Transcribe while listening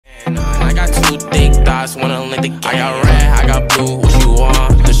eyes wanna link the game. I got red, I got blue, what you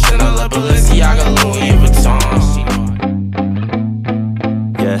want? The Chanel, Balenciaga, Louis Vuitton.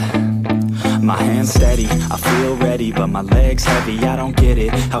 Yeah, my hands steady, I feel ready, but my legs heavy, I don't get it.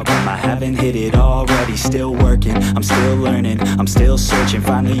 How come I haven't hit it already? Still working, I'm still learning, I'm still searching,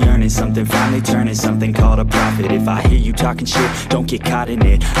 finally earning something, finally turning something called a profit. If I hear you talking shit, don't get caught in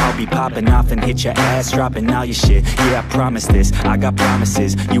it. I'll be popping off and hit your ass, dropping all your shit. Yeah, I promise this, I got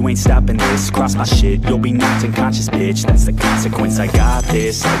promises, you ain't stopping this. Cross my shit, you'll be knocked unconscious, bitch. That's the consequence, I got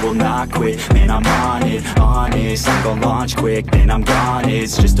this, I will not quit. Man, I'm on it, honest, I'm gon' launch quick, then I'm gone.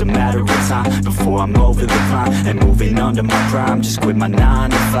 It's just a matter of time before I'm over the climb and moving under my prime. Just quit my 9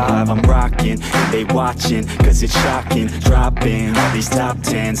 to 5, I'm rocking and they watching, cause it's shocking. Dropping all these top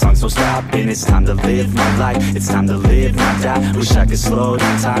 10 songs, no stopping. It's time to live my life, it's time to live, not die. Wish I could slow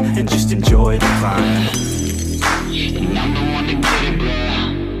down time and just enjoy the climb. And I'm the one to get it, bro.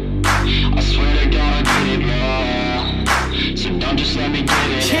 I swear to God I get it, bro. So don't just let me get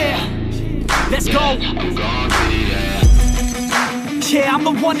it. Yeah, let's go. I'm gon' get it, yeah. Yeah, I'm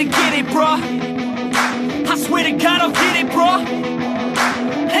the one to get it, bro. I swear to God I'll get it, bro.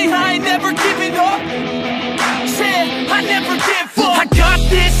 Hey, I ain't never giving up. Yeah, I never give up. I got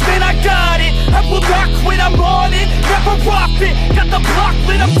this, man, I got it. I will not quit, I'm on it. Never off it. Got the block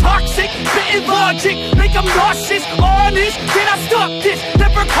lit, I'm toxic. Spitting logic, make them nauseous. Honest, can I stop this?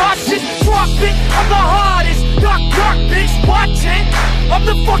 Never cautious, drop it. I'm the hardest. Knock, knock, bitch, watch it. I'm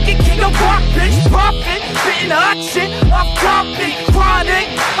the fucking king of rock, bitch. Profit, spitting hot shit. I'm topic, chronic.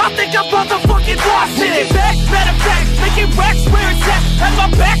 I think I'm motherfucking lost it. Taking back, matter of fact, making racks where it's at. Have my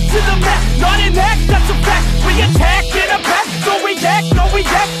back to the mat, not an act, that's a fact. We attack in a pack, don't react, no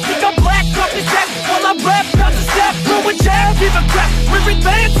react. Think I'm black, up his back, while I'm rap, not to step. Throw a jab, give a crap. We're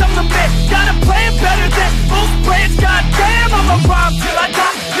advanced, I'm the man. Got a plan better than most brands. Goddamn, I'm a rhyme till I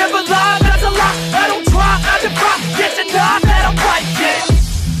die. Never lie, that's a lie. I don't try, I defy. Get to nod that I'm right, yeah.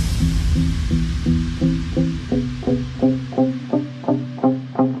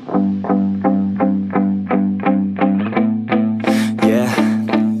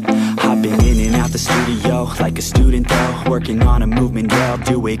 Like a student though, working on a movement, yeah, I'll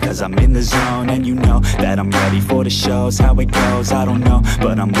do it cause I'm in the zone. And you know that I'm ready for the shows. How it goes, I don't know,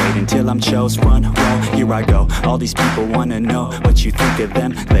 but I'm waiting till I'm chose. Run, roll, here I go. All these people wanna know what you think of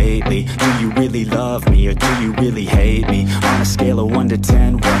them lately. Do you really love me or do you really hate me? On a scale of 1 to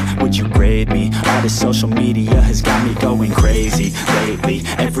 10, what would you grade me? All this social media has got me going crazy lately.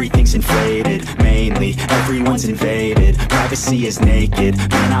 Everything's inflated, mainly everyone's invaded. Privacy is naked,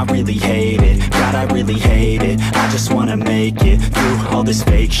 man, I really hate it. God, I really hate it. I just wanna make it through all this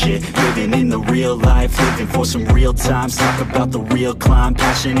fake shit. Living in the real life, living for some real times. Talk about the real climb,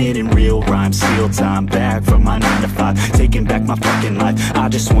 passionate in real rhymes. Steal time back from my 9 to 5, taking back my fucking life. I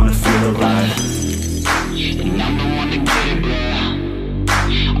just wanna feel alive. And I'm the one to get it,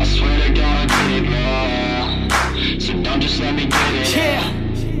 bro. I swear to God I get it, bro. So don't just let me get it.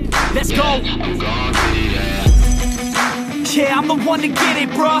 Yeah, let's go. I'm gon' get it, yeah. Yeah, I'm the one to get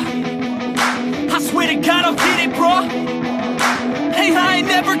it, bro. I swear to God I'll get it, bro. Hey, I ain't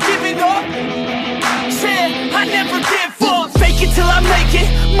never giving up. Yeah, I never give up. Fake it till I make it.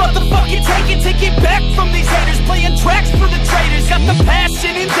 Motherfucking take it back from these haters. Playing tracks for the traitors. Got the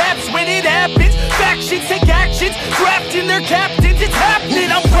passion in depths when it happens. Factions take actions, drafting their captains. It's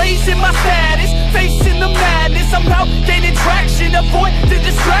happening, I'm raising my status. Facing the madness, I'm out gaining traction. Avoid the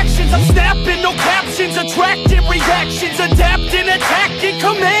distractions, I'm snapping, no captions. Attracting reactions, adapting, attacking,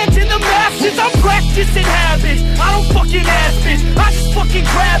 commanding the masses. I'm practicing habits, I don't fucking ask bitch. I just fucking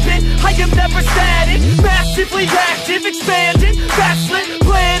grab it, I am never static. Massively active, expanding, backslid,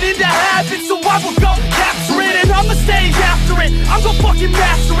 planning to happen. So I will go capture it and I'ma stay after it. I'm gonna fucking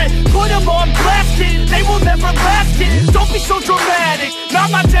master it, put them on blast it. They will never last it, don't be so dramatic.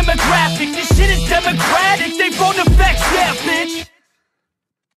 Not my demographic, this shit is democratic. They phone effects, yeah bitch.